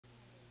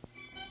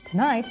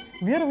Tonight,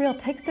 Reel to Reel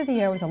takes to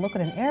the air with a look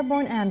at an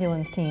airborne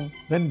ambulance team.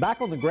 Then back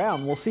on the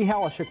ground, we'll see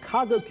how a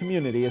Chicago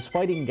community is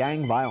fighting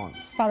gang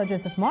violence. Father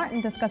Joseph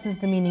Martin discusses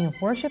the meaning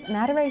of worship and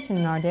adoration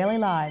in our daily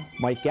lives.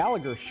 Mike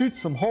Gallagher shoots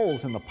some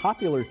holes in the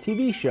popular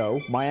TV show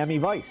Miami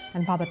Vice.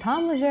 And Father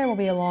Tom Legere will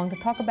be along to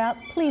talk about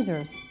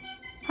pleasers.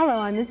 Hello,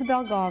 I'm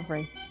Isabel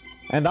Gavry.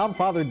 And I'm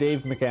Father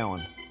Dave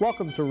McAllen.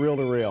 Welcome to Reel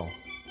to Reel.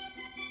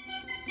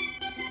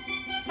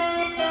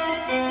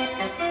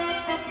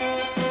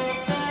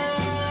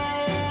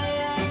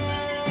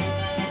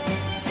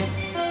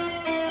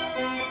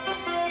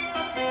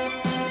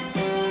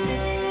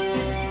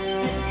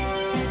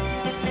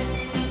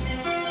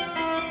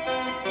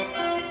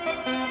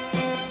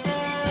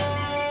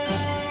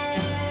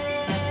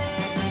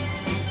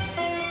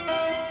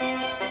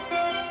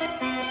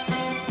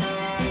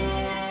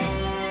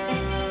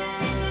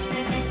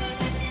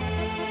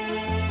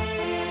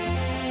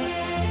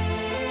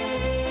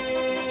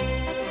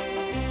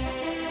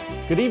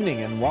 Good evening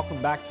and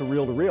welcome back to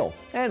Reel to Reel.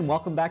 And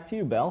welcome back to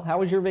you, Belle. How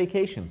was your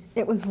vacation?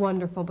 It was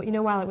wonderful, but you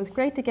know, while it was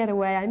great to get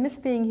away, I miss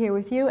being here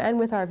with you and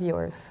with our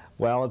viewers.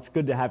 Well, it's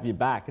good to have you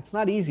back. It's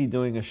not easy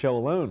doing a show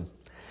alone.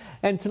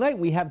 And tonight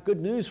we have good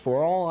news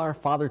for all our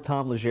Father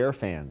Tom Legere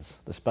fans.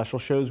 The special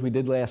shows we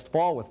did last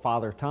fall with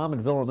Father Tom at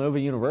Villanova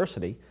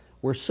University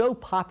were so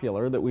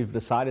popular that we've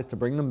decided to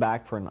bring them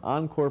back for an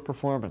encore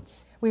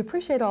performance. We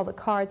appreciate all the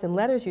cards and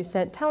letters you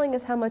sent telling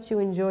us how much you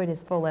enjoyed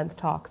his full-length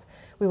talks.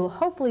 We will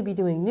hopefully be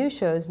doing new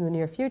shows in the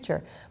near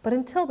future, but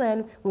until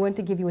then, we want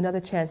to give you another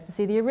chance to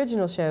see the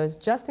original shows,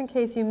 just in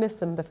case you missed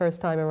them the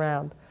first time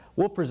around.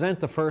 We'll present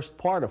the first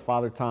part of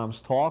Father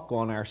Tom's talk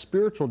on our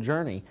spiritual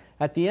journey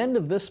at the end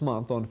of this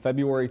month on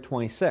February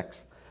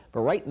 26th.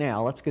 But right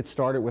now, let's get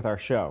started with our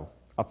show.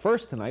 Up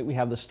first tonight, we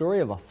have the story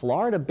of a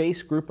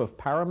Florida-based group of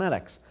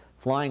paramedics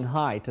flying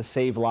high to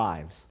save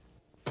lives.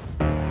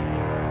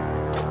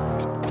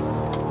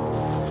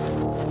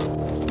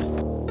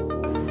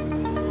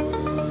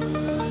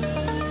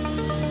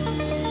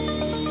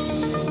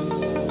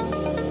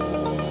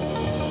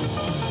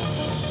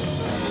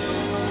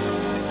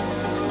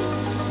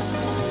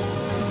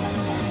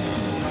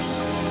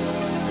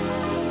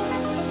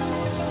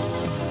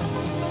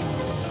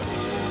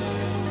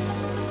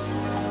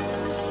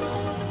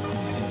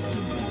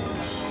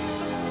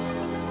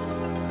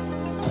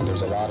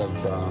 There's a lot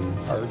of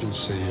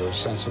urgency or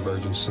sense of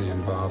urgency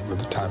involved with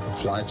the type of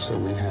flights that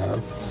we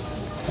have.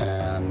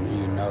 And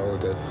you know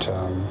that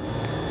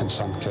in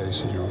some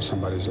cases, you know,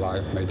 somebody's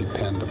life may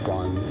depend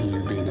upon you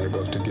being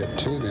able to get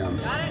to them.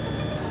 We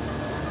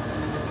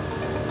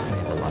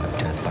have a lot of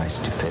death by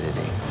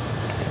stupidity.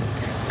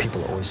 And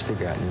people always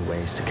figure out new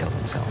ways to kill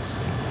themselves.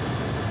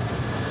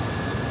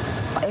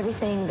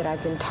 Everything that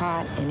I've been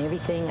taught and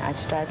everything I've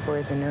strived for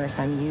as a nurse,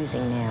 I'm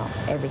using now,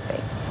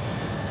 everything.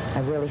 I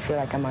really feel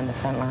like I'm on the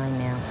front line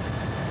now.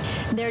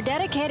 They're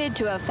dedicated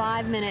to a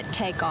 5-minute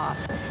takeoff.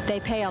 They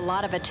pay a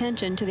lot of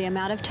attention to the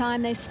amount of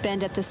time they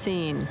spend at the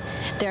scene.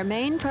 Their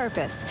main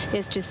purpose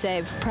is to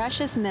save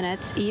precious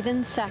minutes,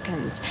 even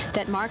seconds,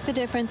 that mark the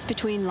difference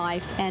between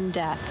life and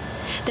death.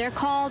 They're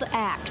called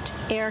ACT,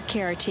 Air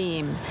Care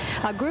Team,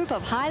 a group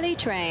of highly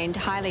trained,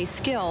 highly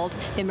skilled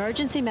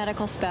emergency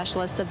medical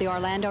specialists of the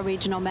Orlando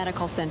Regional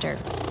Medical Center.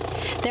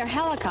 Their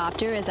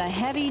helicopter is a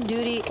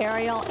heavy-duty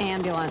aerial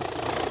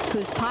ambulance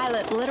whose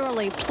pilot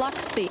literally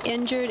plucks the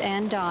injured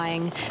and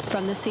dying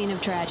from the scene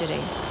of tragedy.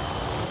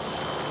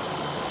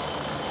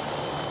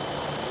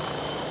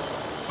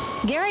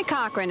 Gary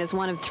Cochran is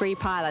one of 3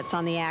 pilots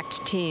on the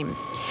ACT team.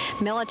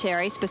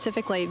 Military,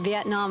 specifically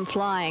Vietnam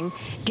flying,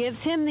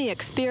 gives him the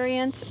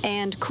experience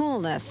and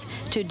coolness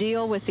to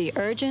deal with the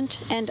urgent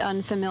and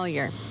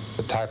unfamiliar.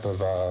 The type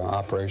of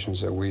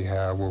operations that we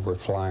have where we're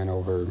flying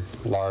over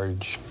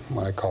large,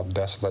 what I call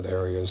desolate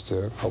areas,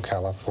 the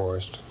Ocala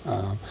Forest,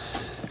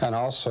 and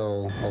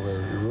also over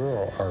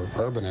rural or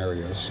urban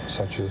areas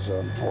such as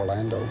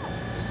Orlando.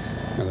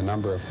 You know, the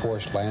number of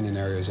forced landing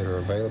areas that are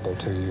available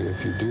to you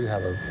if you do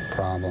have a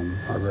problem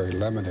are very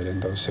limited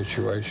in those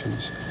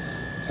situations,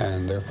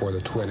 and therefore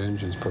the twin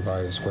engines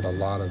provide us with a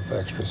lot of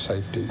extra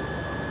safety.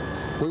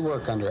 We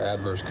work under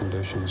adverse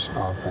conditions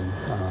often.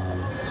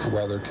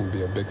 Weather can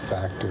be a big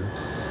factor.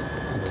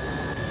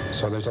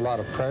 So there's a lot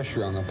of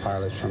pressure on the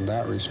pilots from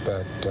that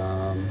respect.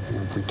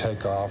 If we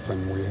take off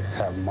and we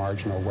have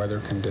marginal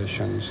weather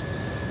conditions,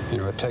 you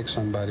know, it takes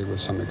somebody with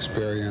some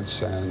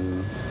experience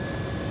and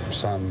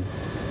some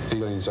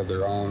feelings of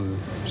their own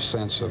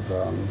sense of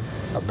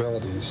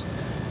abilities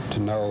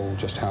to know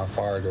just how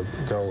far to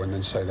go and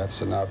then say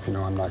that's enough. You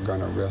know, I'm not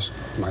going to risk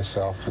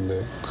myself and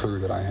the crew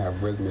that I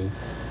have with me.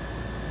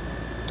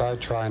 I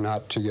try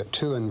not to get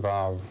too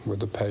involved with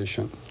the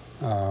patient.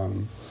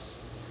 You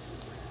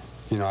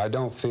know, I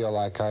don't feel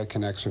like I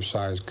can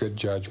exercise good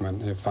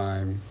judgment if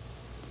I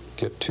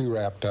get too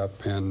wrapped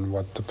up in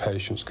what the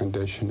patient's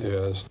condition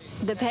is.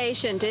 The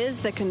patient is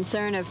the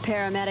concern of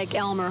paramedic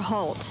Elmer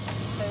Holt.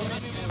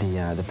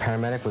 The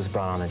paramedic was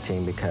brought on the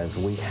team because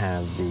we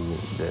have the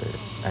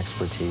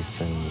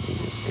expertise and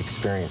the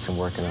experience in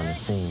working on the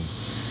scenes.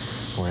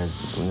 whereas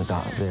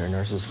the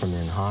nurses from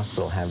the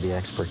hospital have the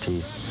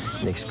expertise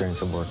and the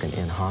experience of working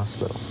in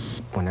hospital.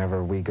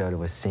 Whenever we go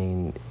to a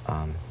scene,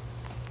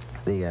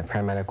 the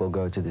paramedic will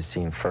go to the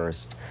scene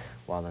first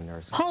while the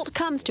nurse... Holt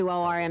comes to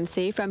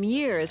ORMC from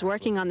years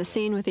working on the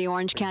scene with the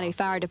Orange County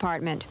Fire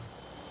Department.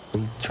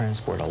 We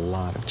transport a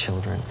lot of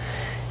children,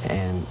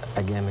 and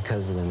again,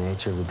 because of the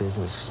nature of the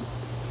business,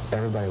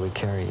 everybody we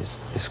carry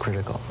is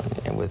critical,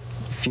 and with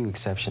few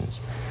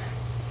exceptions.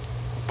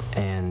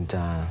 And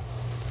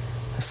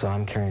so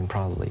I'm carrying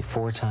probably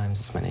 4 times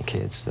as many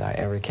kids that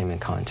I ever came in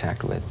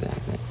contact with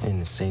in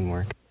the scene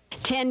work.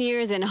 10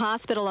 years in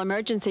hospital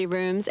emergency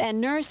rooms, and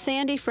nurse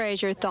Sandy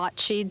Frazier thought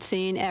she'd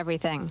seen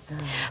everything.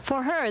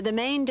 For her, the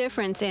main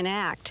difference in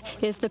ACT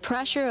is the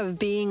pressure of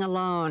being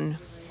alone.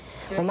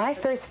 Well, my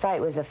first fight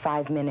was a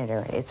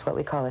 5-minuter. It's what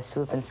we call a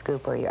swoop and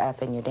scoop, where you're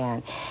up and you're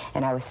down,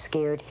 and I was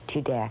scared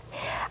to death.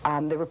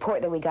 The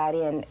report that we got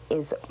in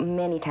is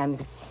many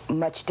times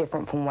much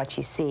different from what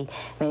you see.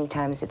 Many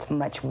times it's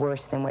much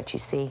worse than what you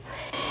see.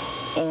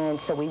 And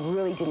so we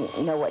really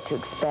didn't know what to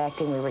expect,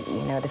 and we were,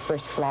 you know, the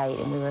first flight,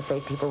 and we were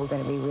afraid people were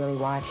going to be really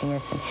watching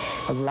us, and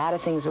a lot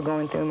of things were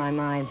going through my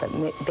mind, but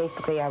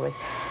basically I was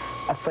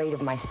afraid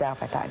of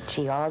myself. I thought,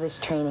 gee, all this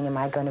training, am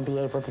I going to be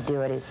able to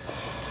do it?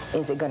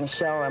 Is it going to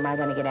show, or am I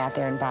going to get out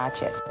there and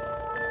botch it?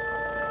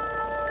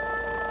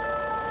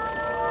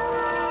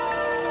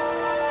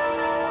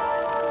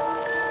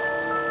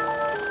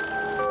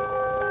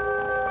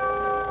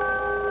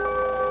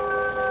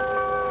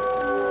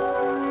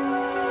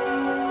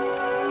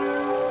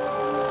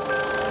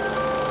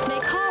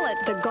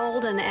 The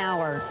golden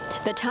hour,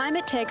 the time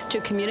it takes to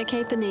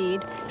communicate the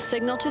need,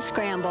 signal to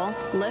scramble,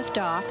 lift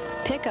off,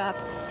 pick up,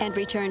 and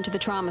return to the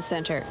trauma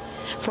center.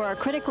 For a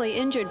critically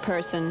injured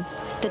person,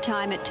 the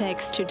time it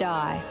takes to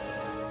die.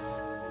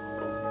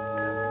 He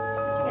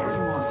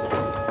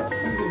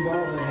was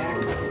involved in an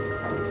accident.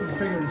 We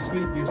figured the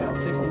speed would be about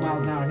 60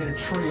 miles an hour, hit a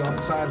tree off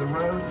the side of the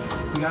road.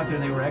 We got there,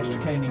 they were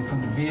extricating him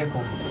from the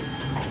vehicle.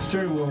 The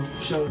steering wheel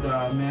showed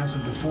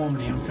massive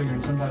deformity. I'm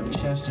figuring some type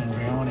of chest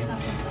injury on him.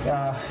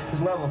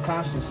 His level of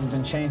consciousness has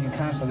been changing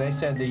constantly. They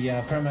said the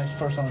paramedics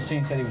first on the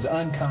scene said he was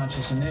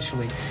unconscious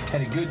initially,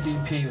 had a good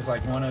BP, it was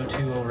like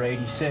 102 over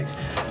 86.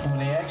 And when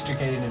they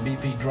extricated him, the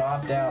BP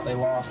dropped out. They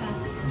lost him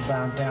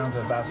down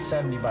to about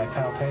 70 by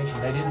palpation.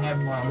 They didn't have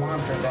him on a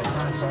monitor at that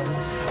time, so I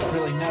didn't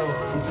really know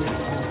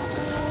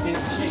any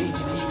change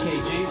in the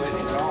EKG with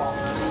him at all.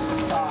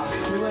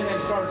 We went ahead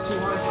and started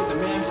 200 with the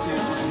man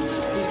suit.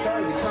 He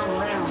started to come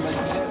around, but he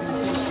doesn't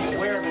seem to be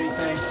aware of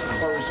anything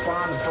or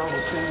respond to verbal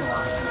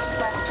stimuli.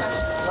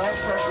 Last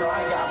pressure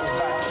I got was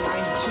about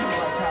 92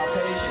 by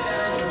palpation.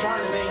 I'm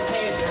trying to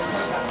maintain it there,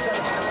 about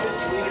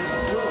 750 liters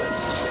of fluid.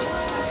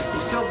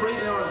 He's still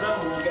breathing on his own,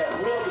 but we've got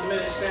real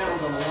diminished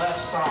sounds on the left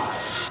side.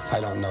 I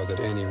don't know that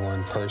any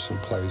one person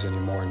plays any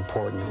more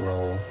important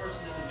role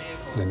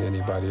than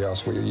anybody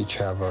else. We each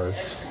have our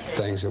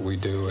things that we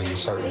do in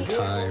certain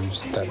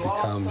times that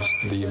becomes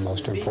the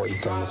most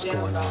important thing that's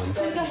going on.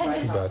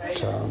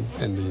 But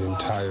in the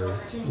entire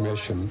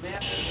mission,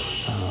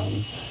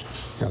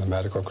 you know, the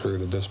medical crew,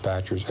 the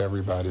dispatchers,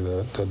 everybody,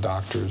 the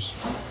doctors,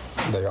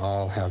 they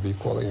all have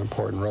equally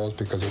important roles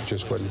because it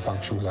just wouldn't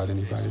function without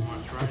anybody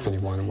if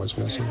anyone was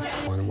missing.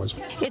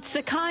 It's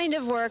the kind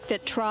of work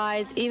that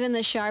tries even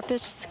the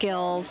sharpest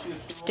skills,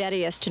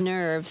 steadiest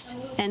nerves,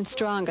 and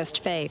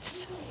strongest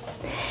faiths.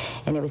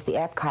 And it was the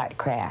Epcot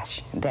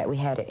crash that we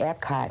had at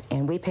Epcot,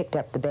 and we picked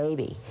up the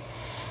baby.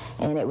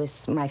 And it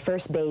was my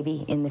first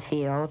baby in the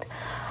field.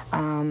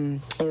 It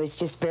was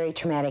just very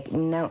traumatic.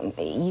 No,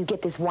 you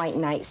get this white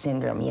knight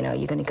syndrome, you know,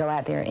 you're going to go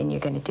out there and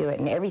you're going to do it,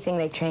 and everything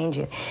they've trained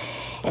you.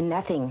 And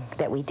nothing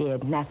that we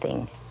did,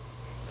 nothing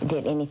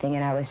did anything,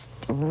 and I was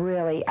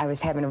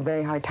having a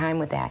very hard time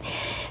with that.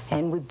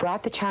 And we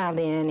brought the child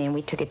in, and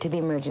we took it to the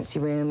emergency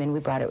room, and we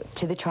brought it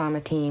to the trauma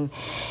team.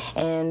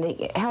 And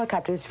the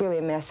helicopter was really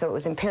a mess, so it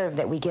was imperative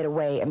that we get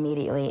away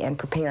immediately and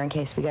prepare in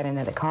case we got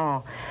another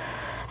call.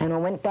 And when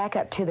I went back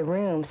up to the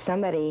room,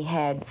 somebody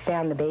had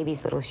found the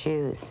baby's little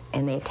shoes,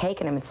 and they had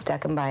taken them and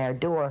stuck them by our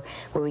door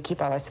where we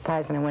keep all our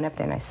supplies, and I went up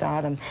there and I saw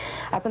them.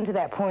 Up until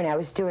that point, I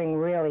was doing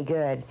really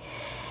good.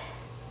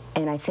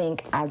 And I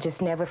think I'll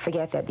just never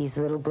forget that these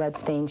little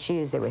blood-stained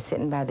shoes that were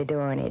sitting by the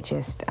door, and it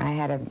just,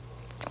 I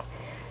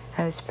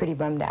was pretty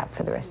bummed out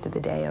for the rest of the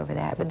day over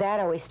that. But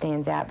that always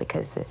stands out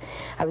because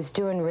I was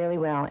doing really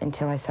well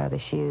until I saw the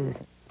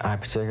shoes. I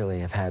particularly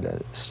have had a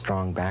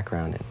strong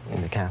background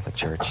in the Catholic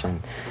Church,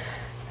 and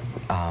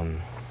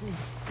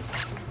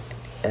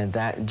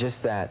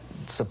that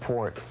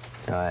support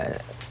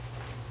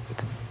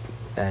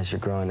as you're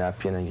growing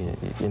up, you know,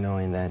 you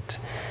knowing that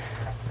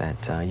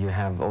you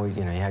have,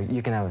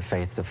 you can have a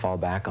faith to fall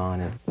back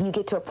on. You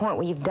get to a point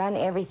where you've done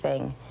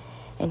everything,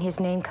 and his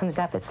name comes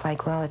up, it's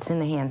like, well, it's in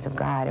the hands of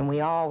God, and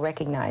we all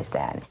recognize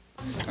that.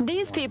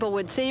 These people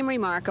would seem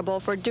remarkable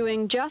for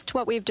doing just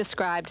what we've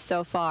described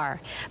so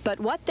far, but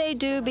what they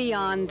do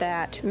beyond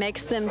that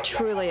makes them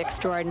truly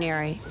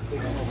extraordinary.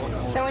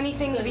 So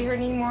anything, have you heard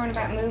any more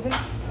about moving?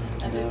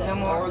 No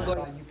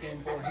more?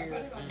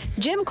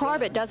 Jim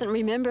Corbett doesn't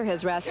remember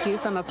his rescue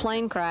from a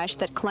plane crash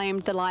that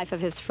claimed the life of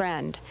his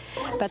friend,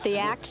 but the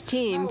ACT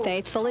team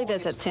faithfully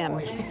visits him.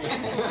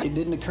 It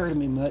didn't occur to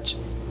me much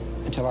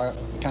until I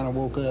kind of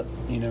woke up,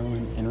 you know,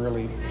 and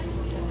really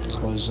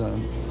was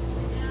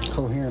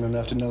coherent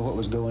enough to know what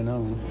was going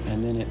on.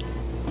 And then it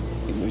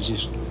was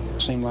just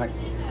seemed like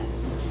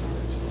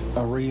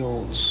a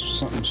real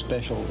something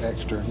special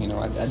extra. You know,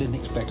 I didn't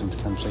expect him to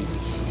come see me.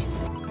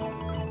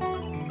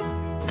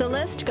 The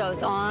list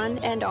goes on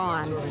and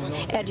on.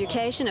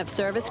 Education of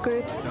service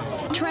groups,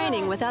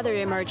 training with other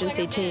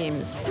emergency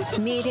teams,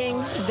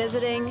 meeting,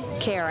 visiting,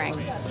 caring,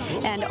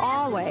 and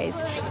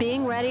always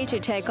being ready to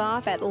take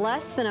off at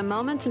less than a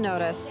moment's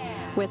notice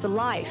with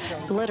life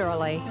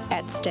literally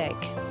at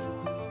stake.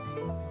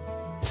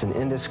 It's an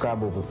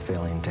indescribable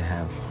feeling to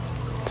have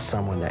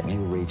someone that you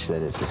reach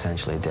that is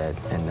essentially dead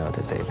and know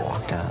that they've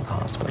walked out of the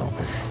hospital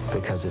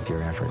because of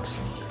your efforts.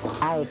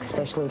 I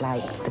especially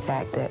like the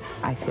fact that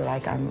I feel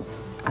like I'm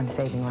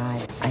saving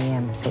lives. I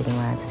am saving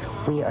lives.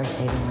 We are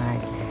saving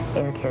lives.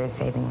 Air Care is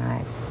saving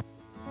lives.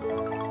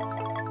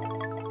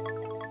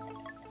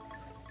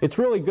 It's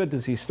really good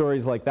to see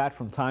stories like that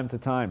from time to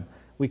time.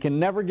 We can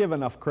never give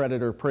enough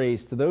credit or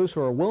praise to those who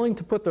are willing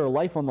to put their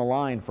life on the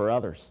line for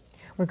others.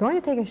 We're going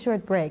to take a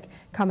short break.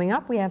 Coming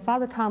up, we have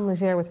Father Tom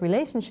Legere with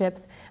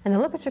relationships and a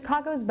look at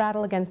Chicago's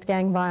battle against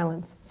gang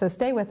violence. So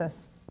stay with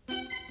us.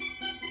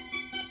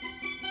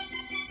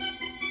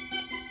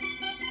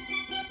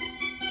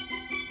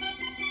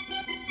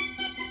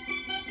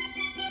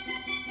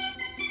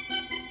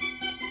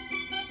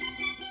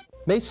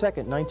 May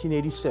 2nd,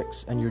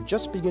 1986, and you're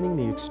just beginning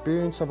the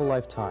experience of a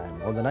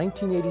lifetime on the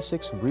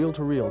 1986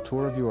 Reel-to-Reel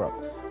Tour of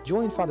Europe.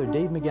 Join Father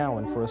Dave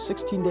McGowan for a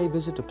 16-day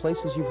visit to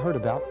places you've heard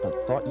about but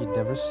thought you'd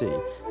never see.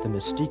 The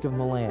mystique of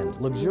Milan,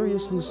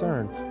 luxurious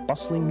Lucerne,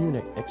 bustling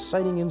Munich,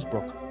 exciting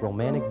Innsbruck,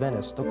 romantic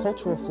Venice, the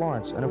culture of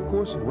Florence, and of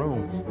course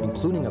Rome,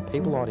 including a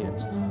papal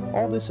audience.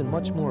 All this and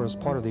much more is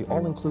part of the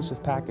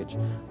all-inclusive package.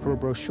 For a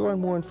brochure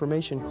and more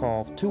information,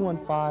 call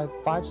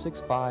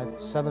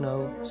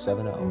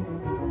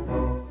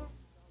 215-565-7070.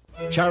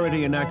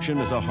 Charity in Action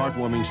is a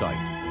heartwarming sight.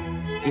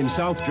 In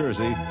South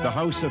Jersey, the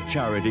House of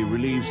Charity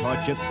relieves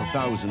hardship for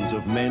thousands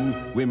of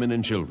men, women,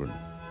 and children.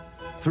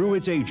 Through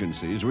its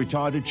agencies,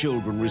 retarded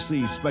children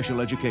receive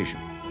special education.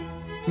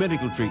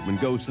 Medical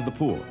treatment goes to the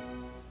poor.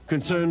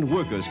 Concerned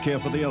workers care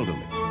for the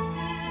elderly.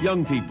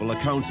 Young people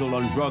are counseled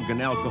on drug and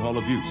alcohol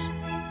abuse.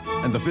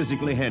 And the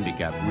physically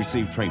handicapped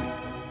receive training.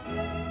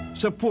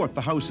 Support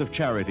the House of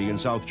Charity in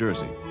South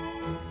Jersey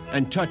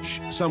and touch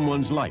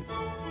someone's life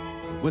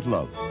with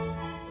love.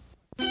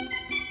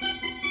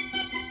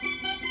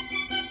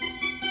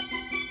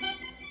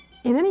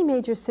 In any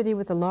major city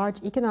with a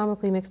large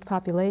economically mixed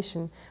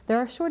population, there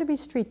are sure to be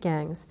street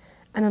gangs.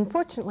 And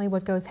unfortunately,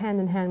 what goes hand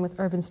in hand with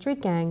urban street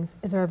gangs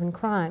is urban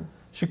crime.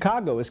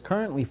 Chicago is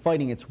currently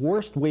fighting its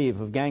worst wave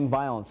of gang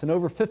violence in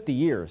over 50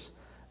 years.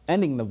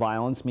 Ending the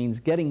violence means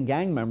getting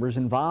gang members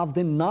involved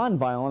in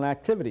nonviolent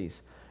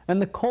activities.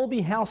 And the Colby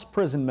House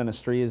Prison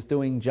Ministry is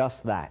doing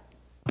just that.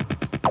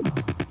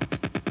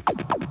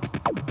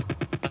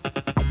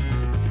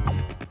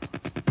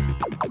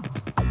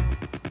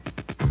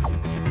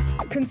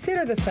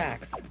 Consider the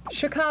facts.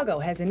 Chicago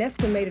has an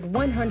estimated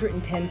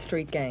 110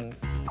 street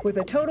gangs, with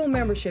a total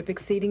membership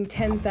exceeding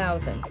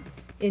 10,000.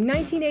 In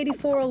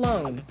 1984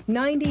 alone,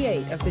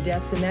 98 of the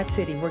deaths in that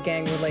city were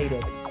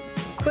gang-related.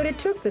 But it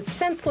took the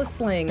senseless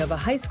slaying of a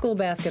high school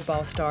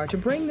basketball star to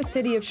bring the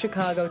city of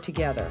Chicago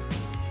together.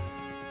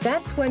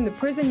 That's when the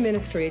prison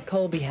ministry at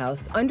Colby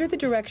House, under the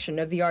direction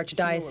of the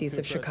Archdiocese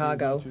of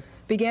Chicago,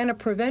 began a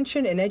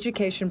prevention and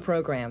education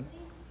program.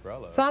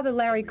 Father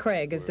Larry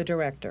Craig is the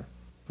director.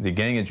 The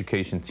gang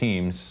education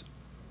teams,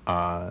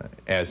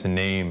 as the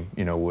name,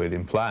 would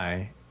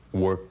imply,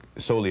 work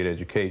solely at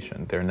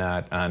education. They're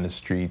not on the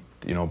street,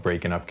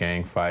 breaking up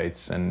gang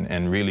fights,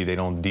 and really they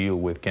don't deal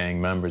with gang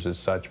members as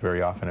such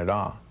very often at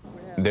all.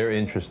 They're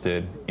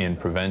interested in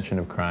prevention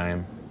of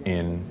crime,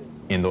 in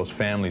those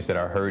families that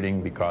are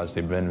hurting because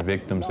they've been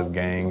victims of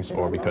gangs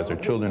or because their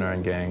children are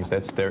in gangs.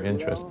 That's their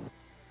interest.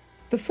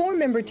 The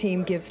 4-member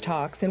team gives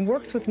talks and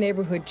works with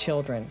neighborhood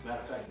children.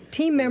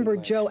 Team member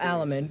Joe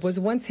Alleman was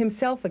once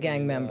himself a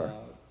gang member.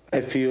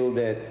 I feel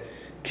that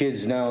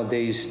kids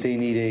nowadays, they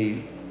need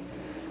a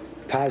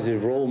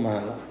positive role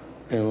model.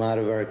 And a lot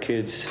of our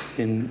kids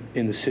in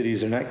the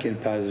cities are not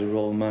getting positive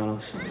role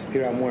models.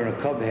 Here I'm wearing a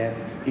Cub hat.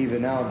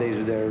 Even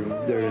nowadays,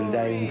 they're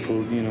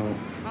indicting,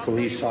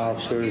 police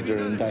officers, they're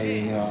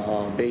indicting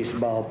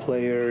baseball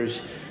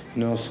players,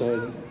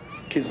 so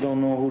kids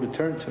don't know who to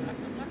turn to.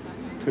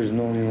 There's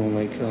no,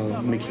 like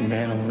Mickey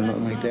Mantle or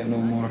nothing like that no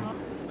more.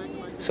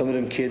 Some of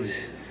them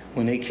kids,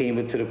 when they came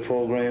into the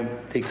program,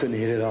 they couldn't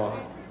hit it all.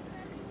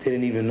 They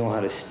didn't even know how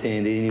to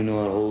stand. They didn't even know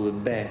how to hold a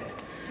bat.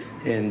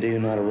 And they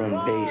didn't know how to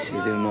run bases. They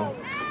didn't know.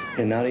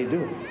 And now they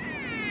do.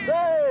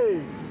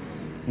 Hey!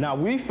 Now,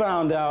 we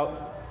found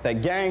out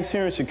that gangs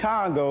here in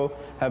Chicago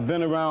have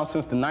been around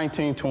since the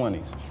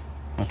 1920s.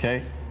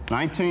 Okay?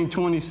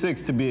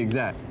 1926 to be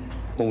exact.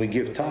 When we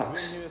give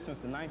talks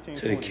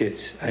to the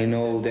kids, I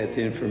know that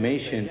the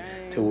information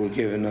that we're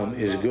giving them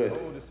is good.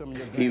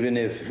 Even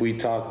if we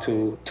talk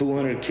to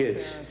 200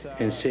 kids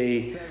and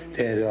say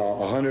that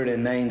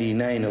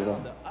 199 of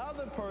them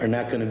are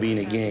not going to be in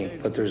a gang,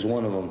 but there's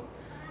one of them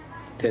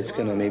that's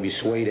going to maybe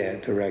sway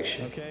that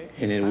direction.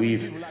 And then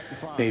we've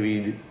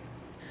maybe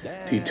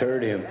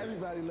deterred him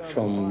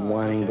from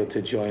wanting but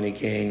to join a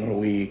gang, or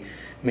we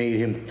made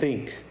him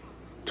think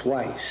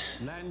twice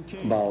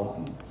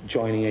about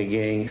joining a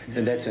gang,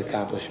 and that's an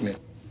accomplishment.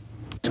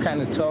 It's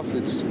kind of tough.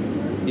 It's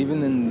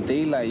even in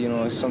daylight, you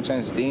know, it's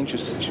sometimes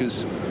dangerous to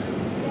just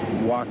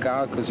walk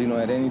out because, you know,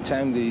 at any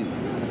time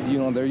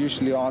they're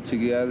usually all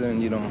together,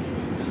 and, you know,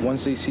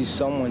 once they see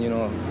someone, you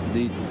know,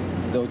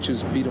 they'll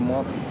just beat them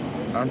up.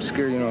 I'm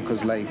scared, you know,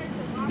 because, like,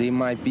 they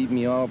might beat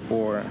me up,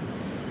 or,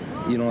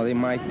 you know, they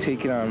might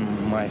take it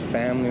on my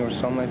family or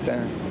something like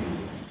that.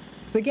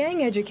 The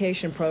gang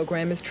education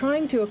program is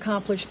trying to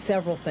accomplish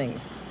several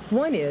things.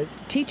 One is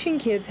teaching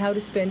kids how to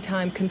spend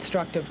time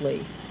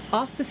constructively,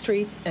 off the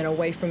streets and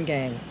away from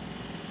gangs.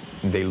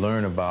 They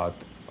learn about,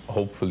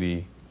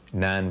 hopefully,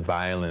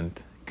 nonviolent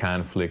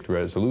conflict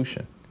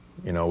resolution,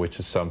 you know, which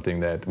is something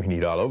that we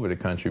need all over the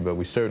country, but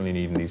we certainly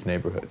need in these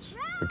neighborhoods,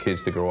 for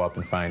kids to grow up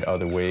and find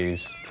other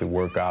ways to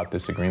work out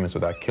disagreements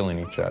without killing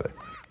each other.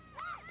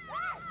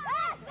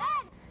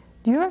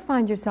 Do you ever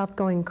find yourself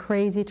going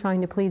crazy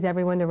trying to please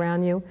everyone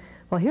around you?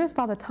 Well, here's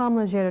Father Tom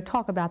Leger to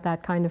talk about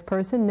that kind of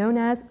person known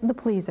as the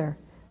pleaser.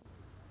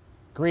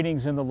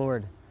 Greetings in the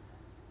Lord.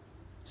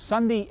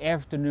 Sunday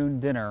afternoon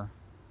dinner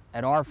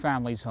at our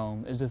family's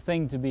home is a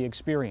thing to be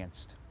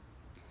experienced.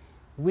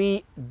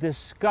 We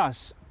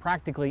discuss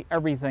practically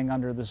everything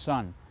under the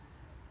sun,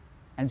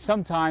 and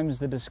sometimes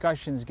the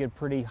discussions get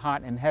pretty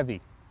hot and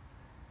heavy.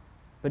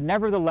 But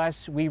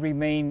nevertheless, we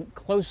remain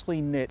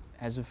closely knit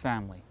as a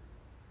family.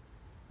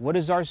 What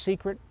is our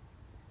secret?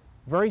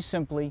 Very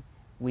simply,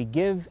 we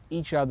give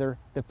each other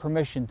the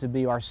permission to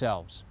be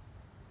ourselves.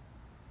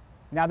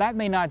 Now, that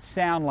may not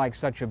sound like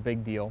such a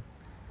big deal,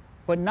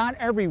 but not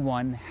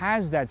everyone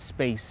has that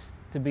space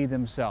to be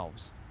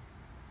themselves.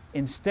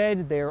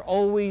 Instead, they're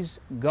always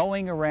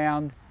going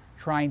around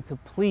trying to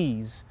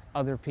please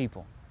other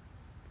people.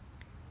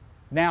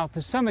 Now,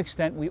 to some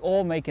extent, we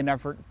all make an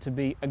effort to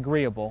be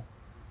agreeable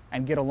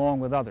and get along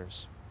with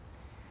others.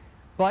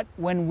 But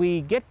when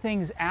we get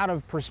things out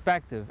of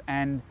perspective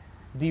and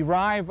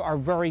derive our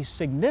very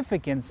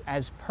significance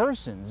as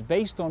persons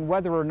based on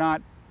whether or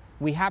not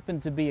we happen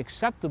to be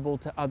acceptable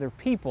to other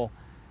people,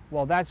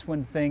 well, that's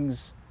when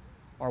things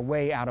are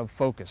way out of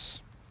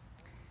focus.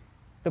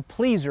 The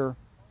pleaser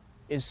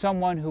is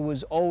someone who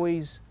is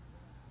always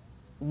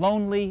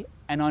lonely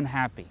and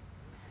unhappy.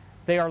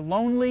 They are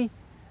lonely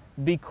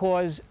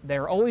because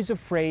they're always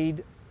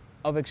afraid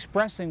of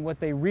expressing what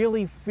they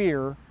really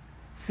feel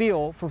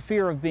for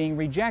fear of being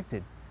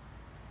rejected.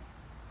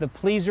 The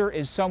pleaser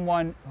is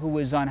someone who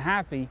is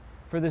unhappy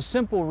for the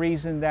simple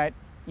reason that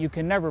you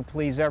can never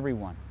please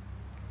everyone.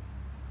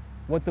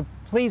 What the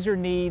pleaser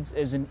needs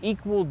is an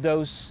equal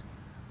dose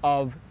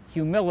of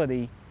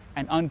humility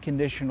and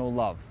unconditional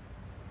love.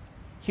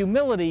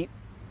 Humility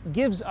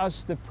gives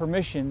us the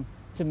permission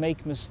to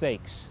make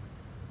mistakes,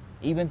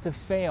 even to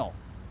fail,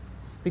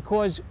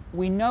 because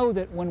we know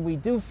that when we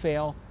do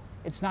fail,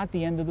 it's not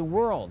the end of the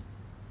world.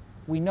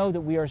 We know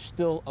that we are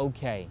still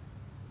okay.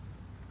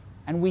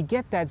 And we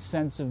get that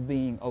sense of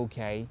being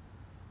okay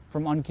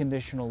from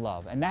unconditional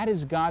love. And that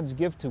is God's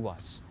gift to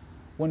us.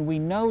 When we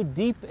know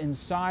deep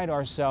inside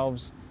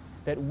ourselves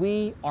that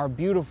we are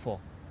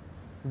beautiful,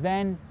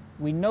 then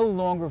we no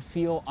longer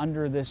feel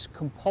under this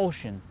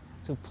compulsion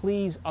to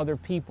please other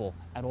people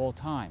at all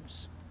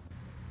times.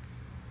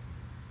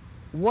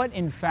 What,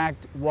 in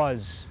fact,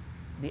 was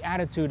the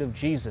attitude of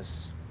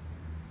Jesus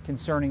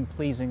concerning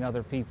pleasing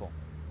other people?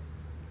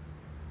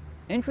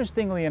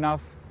 Interestingly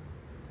enough,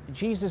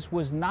 Jesus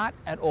was not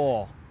at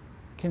all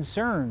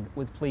concerned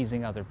with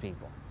pleasing other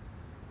people.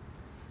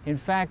 In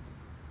fact,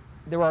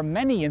 there are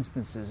many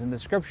instances in the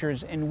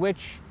Scriptures in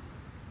which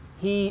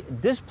he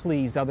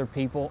displeased other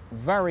people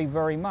very,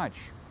 very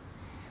much.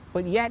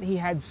 But yet he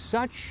had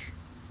such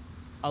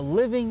a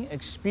living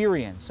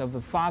experience of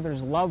the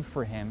Father's love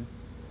for him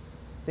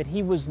that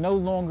he was no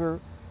longer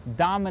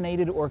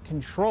dominated or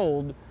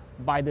controlled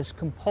by this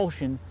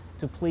compulsion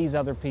to please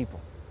other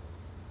people.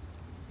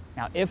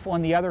 Now, if,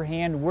 on the other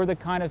hand, we're the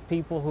kind of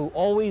people who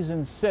always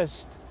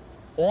insist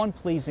on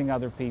pleasing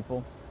other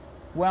people,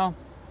 well,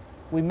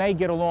 we may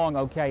get along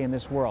okay in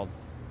this world.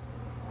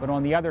 But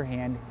on the other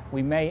hand,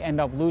 we may end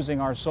up losing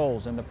our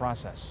souls in the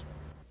process.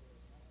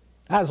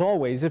 As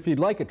always, if you'd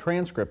like a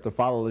transcript of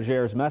Father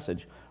Leger's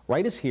message,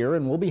 write us here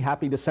and we'll be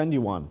happy to send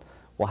you one.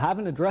 We'll have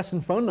an address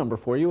and phone number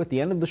for you at the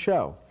end of the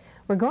show.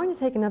 We're going to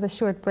take another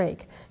short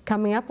break.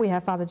 Coming up, we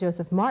have Father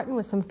Joseph Martin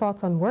with some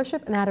thoughts on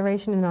worship and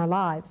adoration in our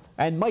lives.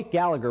 And Mike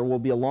Gallagher will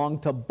be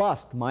along to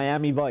bust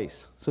Miami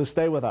Vice, so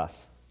stay with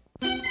us.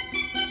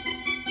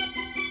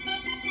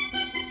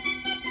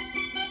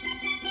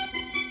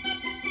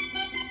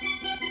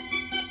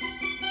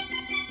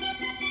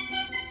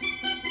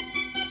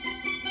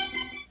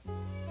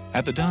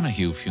 At the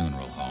Donahue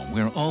Funeral Home,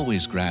 we're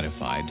always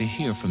gratified to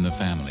hear from the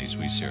families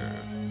we serve.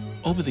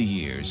 Over the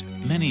years,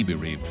 many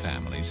bereaved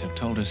families have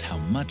told us how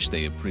much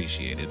they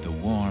appreciated the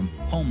warm,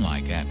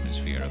 home-like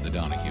atmosphere of the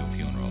Donahue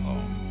Funeral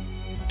Home.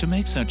 To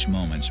make such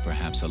moments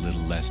perhaps a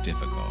little less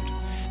difficult,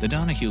 the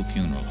Donahue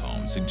Funeral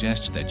Home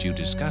suggests that you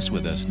discuss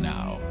with us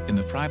now, in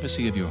the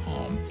privacy of your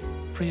home,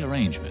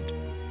 pre-arrangement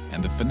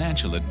and the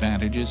financial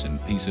advantages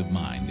and peace of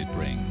mind it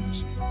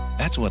brings.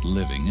 That's what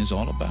living is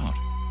all about.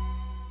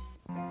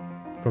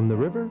 From the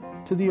river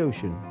to the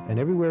ocean and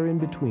everywhere in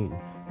between,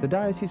 the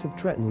Diocese of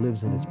Trenton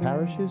lives in its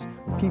parishes,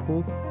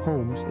 people,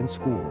 homes, and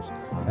schools,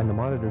 and the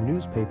Monitor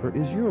newspaper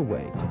is your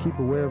way to keep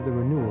aware of the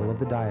renewal of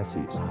the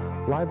diocese.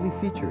 Lively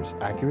features,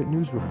 accurate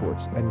news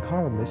reports, and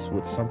columnists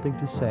with something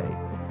to say.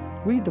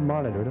 Read the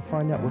Monitor to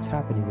find out what's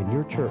happening in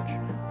your church,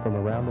 from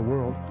around the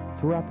world,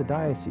 throughout the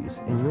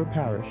diocese, in your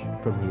parish,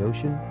 from the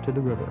ocean to the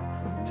river.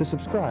 To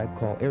subscribe,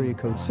 call area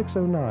code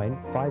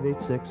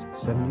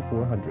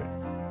 609-586-7400.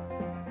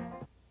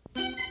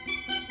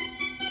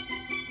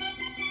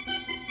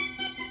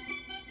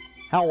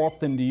 How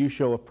often do you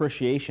show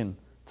appreciation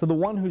to the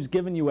one who's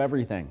given you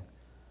everything?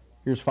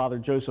 Here's Father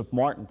Joseph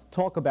Martin to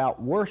talk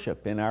about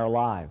worship in our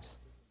lives.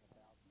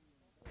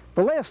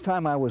 The last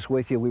time I was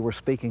with you, we were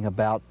speaking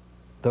about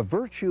the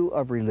virtue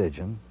of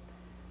religion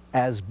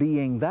as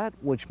being that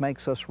which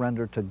makes us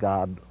render to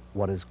God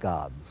what is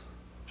God's.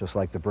 Just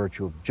like the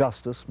virtue of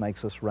justice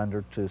makes us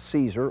render to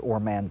Caesar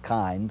or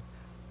mankind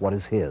what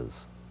is his.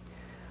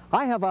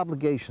 I have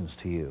obligations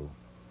to you.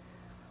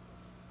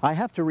 I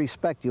have to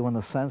respect you in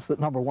the sense that,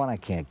 number one, I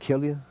can't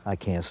kill you, I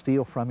can't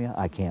steal from you,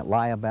 I can't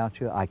lie about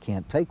you, I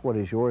can't take what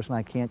is yours, and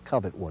I can't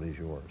covet what is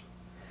yours.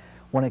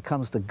 When it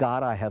comes to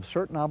God, I have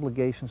certain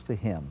obligations to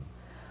Him.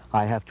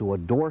 I have to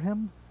adore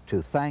Him,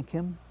 to thank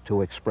Him,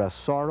 to express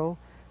sorrow,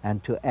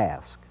 and to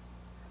ask.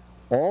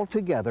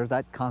 Altogether,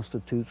 that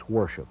constitutes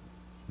worship.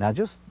 Now,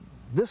 just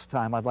this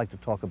time, I'd like to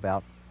talk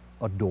about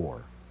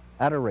adore,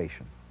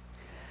 adoration.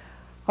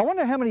 I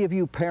wonder how many of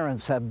you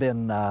parents have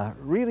been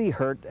really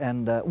hurt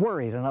and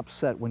worried and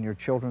upset when your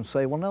children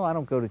say, well, no, I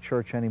don't go to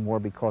church anymore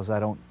because I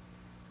don't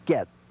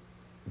get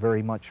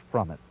very much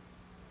from it.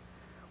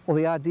 Well,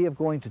 the idea of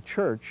going to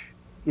church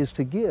is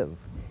to give.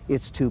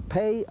 It's to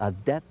pay a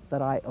debt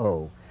that I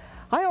owe.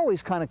 I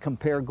always kind of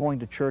compare going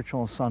to church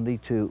on Sunday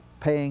to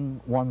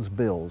paying one's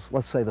bills,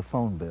 let's say the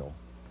phone bill.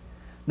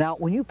 Now,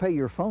 when you pay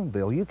your phone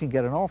bill, you can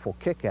get an awful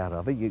kick out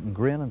of it. You can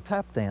grin and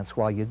tap dance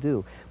while you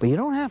do. But you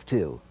don't have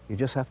to. You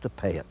just have to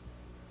pay it.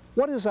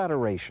 What is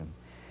adoration?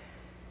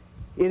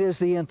 It is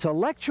the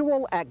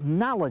intellectual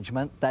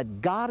acknowledgement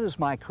that God is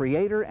my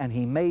creator and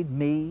He made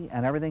me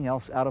and everything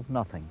else out of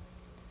nothing.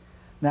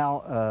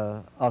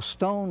 Now, a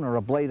stone or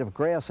a blade of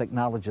grass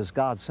acknowledges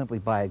God simply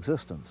by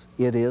existence.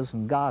 It is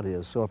and God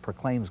is, so it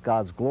proclaims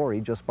God's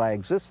glory just by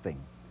existing.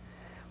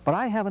 But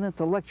I have an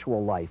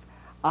intellectual life.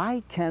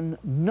 I can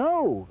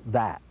know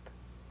that,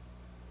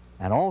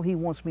 and all He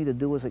wants me to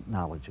do is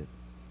acknowledge it.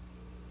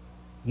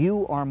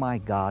 You are my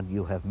God,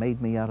 you have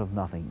made me out of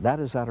nothing. That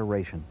is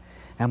adoration.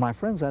 And my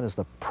friends, that is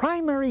the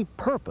primary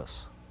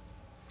purpose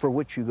for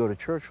which you go to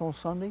church on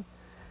Sunday.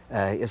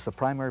 It's the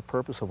primary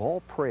purpose of all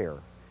prayer.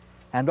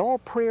 And all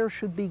prayer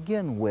should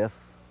begin with,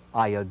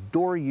 I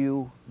adore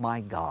you,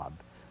 my God.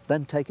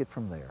 Then take it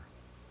from there.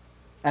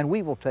 And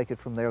we will take it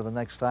from there the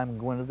next time and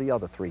go into the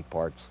other three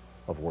parts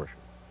of worship.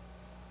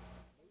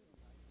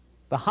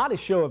 The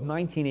hottest show of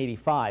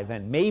 1985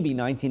 and maybe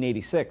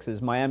 1986 is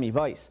Miami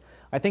Vice.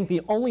 I think the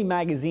only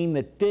magazine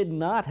that did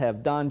not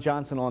have Don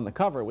Johnson on the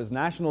cover was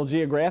National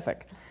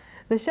Geographic.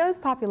 The show's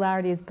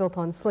popularity is built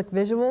on slick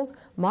visuals,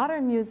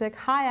 modern music,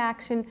 high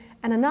action,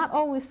 and a not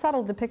always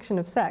subtle depiction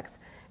of sex.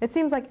 It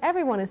seems like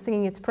everyone is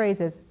singing its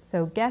praises,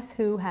 so guess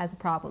who has a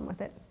problem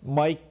with it?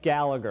 Mike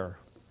Gallagher.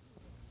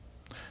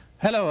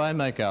 Hello, I'm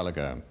Mike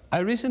Gallagher. I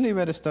recently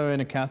read a story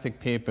in a Catholic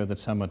paper that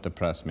somewhat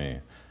depressed me.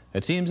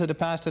 It seems that a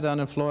pastor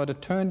down in Florida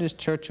turned his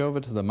church over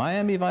to the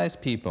Miami Vice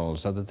people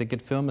so that they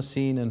could film a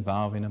scene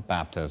involving a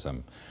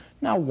baptism.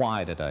 Now,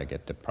 why did I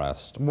get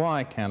depressed?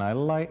 Why can't I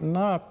lighten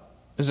up?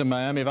 Isn't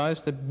Miami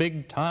Vice the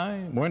big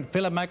time? Weren't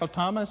Philip Michael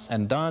Thomas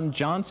and Don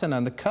Johnson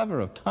on the cover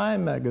of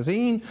Time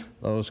magazine?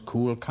 Those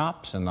cool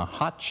cops in the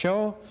hot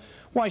show?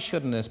 Why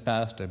shouldn't this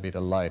pastor be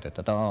delighted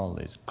that all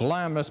these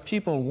glamorous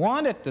people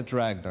wanted to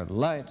drag their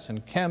lights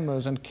and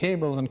cameras and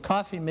cables and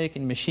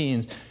coffee-making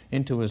machines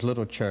into his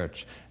little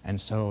church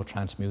and so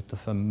transmute the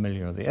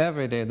familiar, the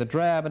everyday, the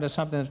drab into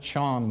something that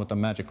shone with the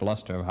magic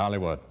luster of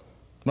Hollywood?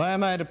 Why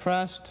am I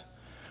depressed?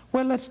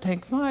 Well, let's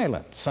take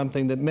violence,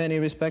 something that many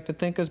respected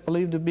thinkers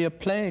believe to be a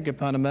plague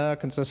upon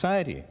American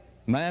society.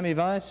 Miami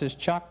Vice is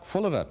chock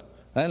full of it.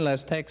 Then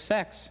let's take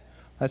sex.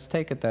 Let's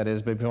take it, that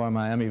is, before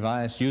Miami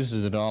Vice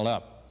uses it all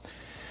up.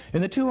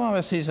 In the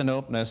 2-hour season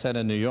opener set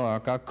in New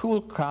York, our cool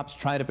cops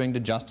try to bring to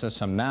justice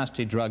some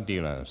nasty drug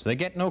dealers. They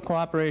get no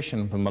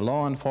cooperation from the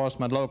law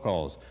enforcement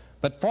locals.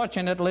 But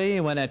fortunately,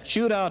 when it's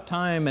shootout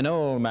time in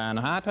old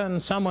Manhattan,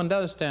 someone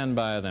does stand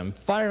by them,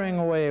 firing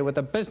away with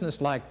a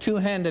businesslike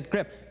two-handed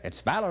grip.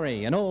 It's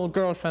Valerie, an old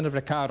girlfriend of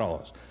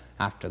Ricardo's.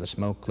 After the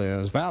smoke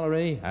clears,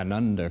 Valerie, an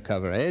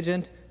undercover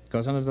agent,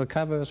 goes under the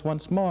covers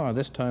once more,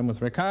 this time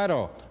with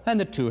Ricardo, and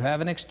the two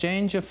have an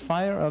exchange of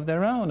fire of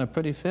their own, a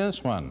pretty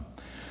fierce one.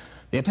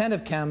 The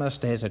attentive camera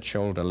stays at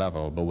shoulder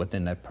level, but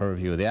within that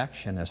purview the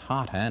action is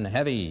hot and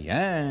heavy.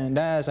 And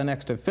as an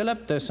extra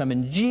fillip, there's some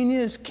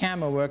ingenious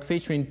camera work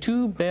featuring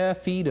two bare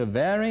feet of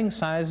varying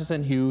sizes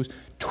and hues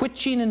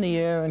twitching in the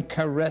air and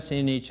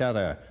caressing each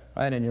other,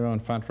 right in your own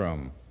front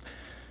room.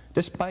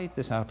 Despite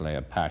this outlay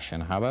of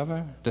passion,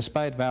 however,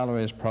 despite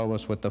Valerie's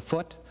prowess with the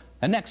foot,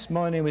 the next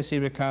morning we see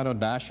Ricardo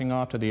dashing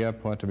off to the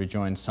airport to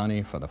rejoin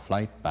Sonny for the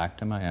flight back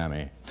to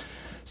Miami.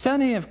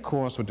 Sonny, of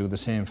course, would do the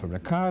same for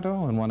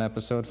Ricardo. In one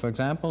episode, for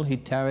example, he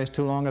tarries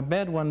too long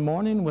abed one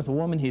morning with a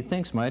woman he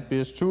thinks might be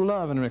his true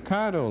love, and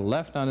Ricardo,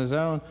 left on his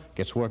own,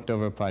 gets worked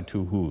over by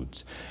two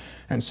hoods.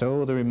 And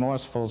so the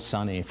remorseful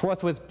Sonny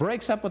forthwith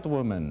breaks up with the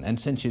woman, and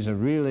since she's a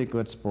really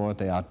good sport,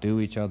 they outdo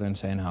each other in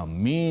saying how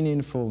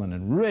meaningful and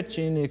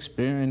enriching the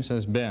experience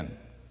has been.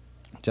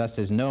 Just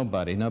as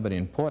nobody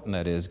important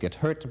that is, gets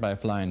hurt by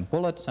flying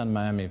bullets on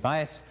Miami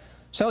Vice,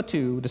 so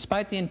too,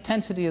 despite the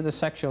intensity of the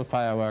sexual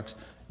fireworks,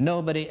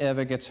 nobody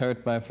ever gets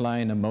hurt by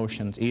flying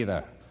emotions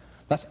either.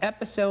 Thus,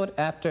 episode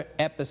after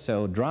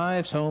episode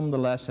drives home the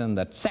lesson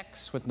that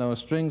sex with no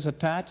strings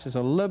attached is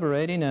a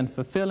liberating and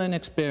fulfilling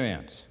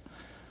experience.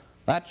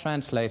 That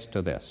translates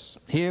to this.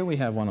 Here we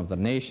have one of the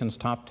nation's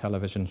top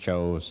television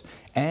shows,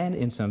 and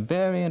in some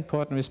very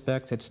important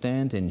respects it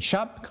stands in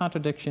sharp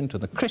contradiction to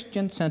the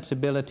Christian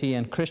sensibility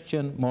and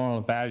Christian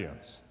moral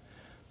values.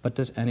 But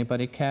does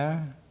anybody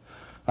care?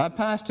 Our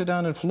pastor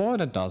down in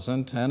Florida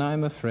doesn't, and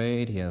I'm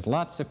afraid he has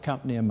lots of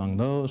company among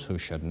those who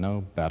should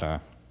know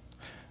better.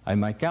 I'm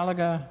Mike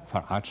Gallagher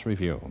for Arts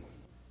Review.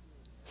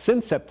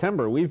 Since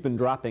September, we've been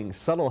dropping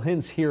subtle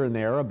hints here and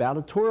there about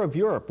a tour of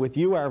Europe with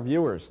you, our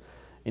viewers.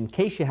 In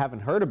case you haven't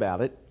heard about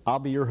it, I'll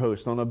be your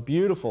host on a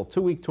beautiful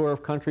 2-week tour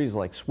of countries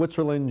like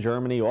Switzerland,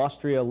 Germany,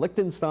 Austria,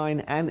 Liechtenstein,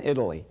 and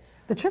Italy.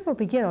 The trip will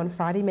begin on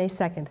Friday, May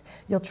 2nd.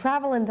 You'll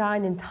travel and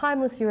dine in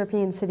timeless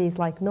European cities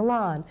like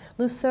Milan,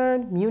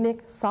 Lucerne,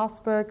 Munich,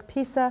 Salzburg,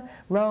 Pisa,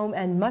 Rome,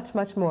 and much,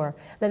 much more.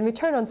 Then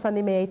return on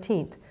Sunday, May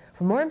 18th.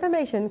 For more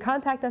information,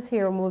 contact us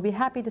here and we'll be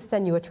happy to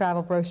send you a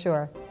travel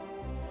brochure.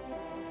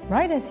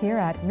 Write us here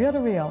at Reel to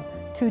Reel,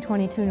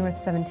 222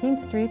 North 17th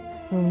Street,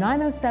 room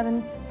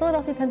 907,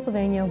 Philadelphia,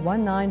 Pennsylvania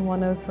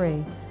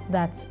 19103.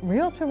 That's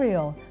Reel to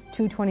Reel,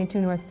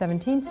 222 North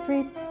 17th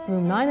Street,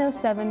 room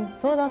 907,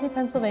 Philadelphia,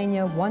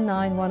 Pennsylvania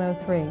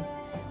 19103.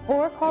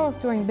 Or call us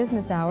during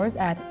business hours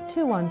at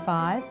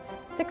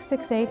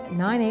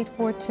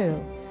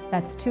 215-668-9842.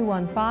 That's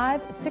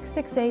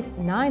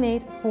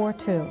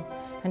 215-668-9842.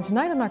 And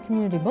tonight on our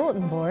community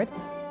bulletin board,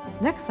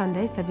 next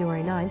Sunday,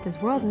 February 9th, is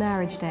World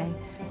Marriage Day.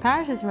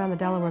 Parishes around the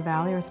Delaware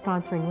Valley are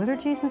sponsoring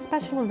liturgies and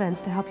special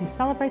events to help you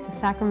celebrate the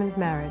sacrament of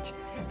marriage.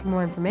 For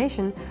more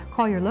information,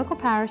 call your local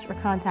parish or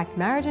contact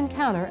Marriage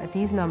Encounter at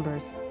these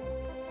numbers.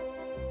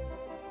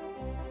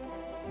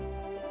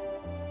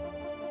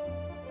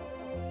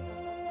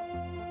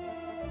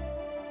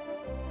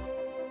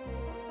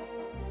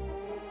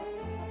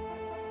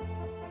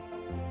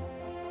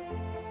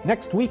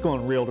 Next week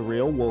on Reel to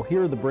Reel, we'll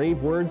hear the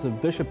brave words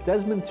of Bishop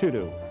Desmond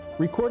Tutu,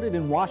 recorded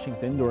in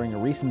Washington during a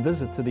recent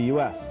visit to the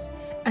U.S.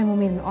 And we'll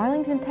meet an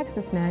Arlington,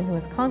 Texas man who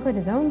has conquered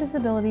his own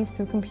disabilities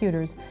through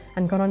computers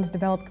and gone on to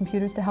develop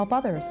computers to help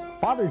others.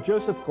 Father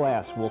Joseph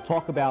Glass will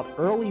talk about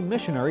early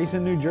missionaries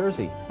in New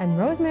Jersey. And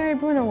Rosemary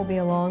Bruno will be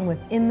along with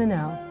In the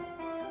Know.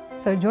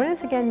 So join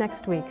us again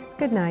next week.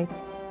 Good night.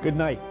 Good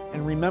night.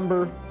 And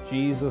remember,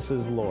 Jesus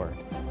is Lord.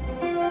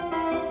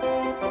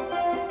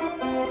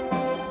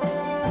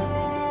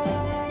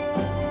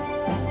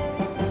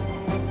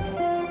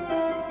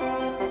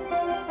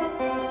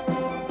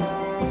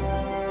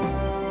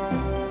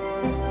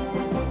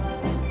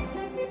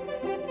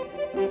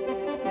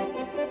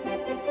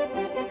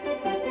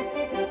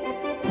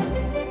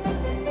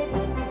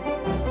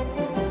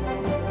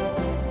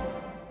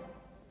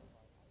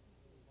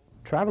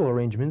 Travel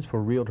arrangements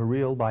for Reel to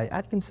Reel by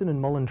Atkinson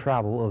and Mullen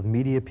Travel of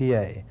Media,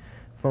 PA.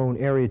 Phone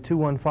area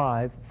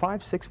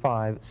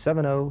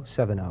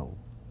 215-565-7070.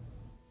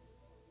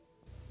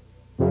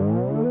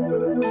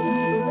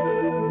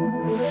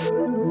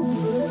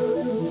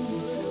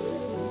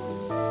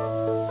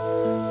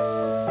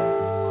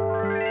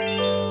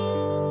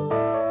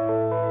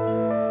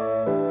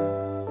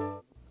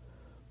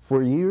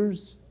 For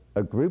years,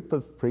 a group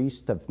of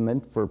priests have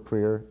met for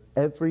prayer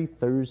every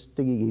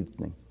Thursday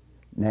evening.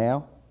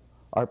 Now,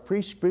 our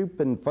priest group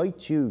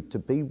invites you to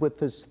be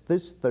with us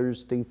this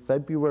Thursday,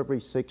 February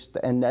 6th,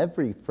 and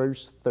every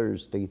first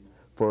Thursday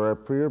for our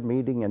prayer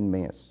meeting and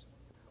Mass.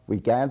 We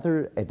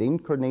gather at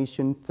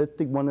Incarnation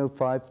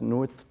 5105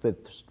 North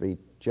 5th Street,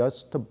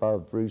 just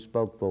above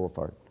Roosevelt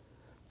Boulevard.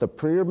 The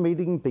prayer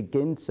meeting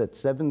begins at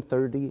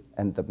 7:30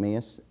 and the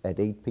Mass at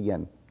 8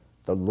 p.m.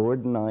 The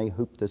Lord and I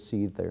hope to see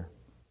you there.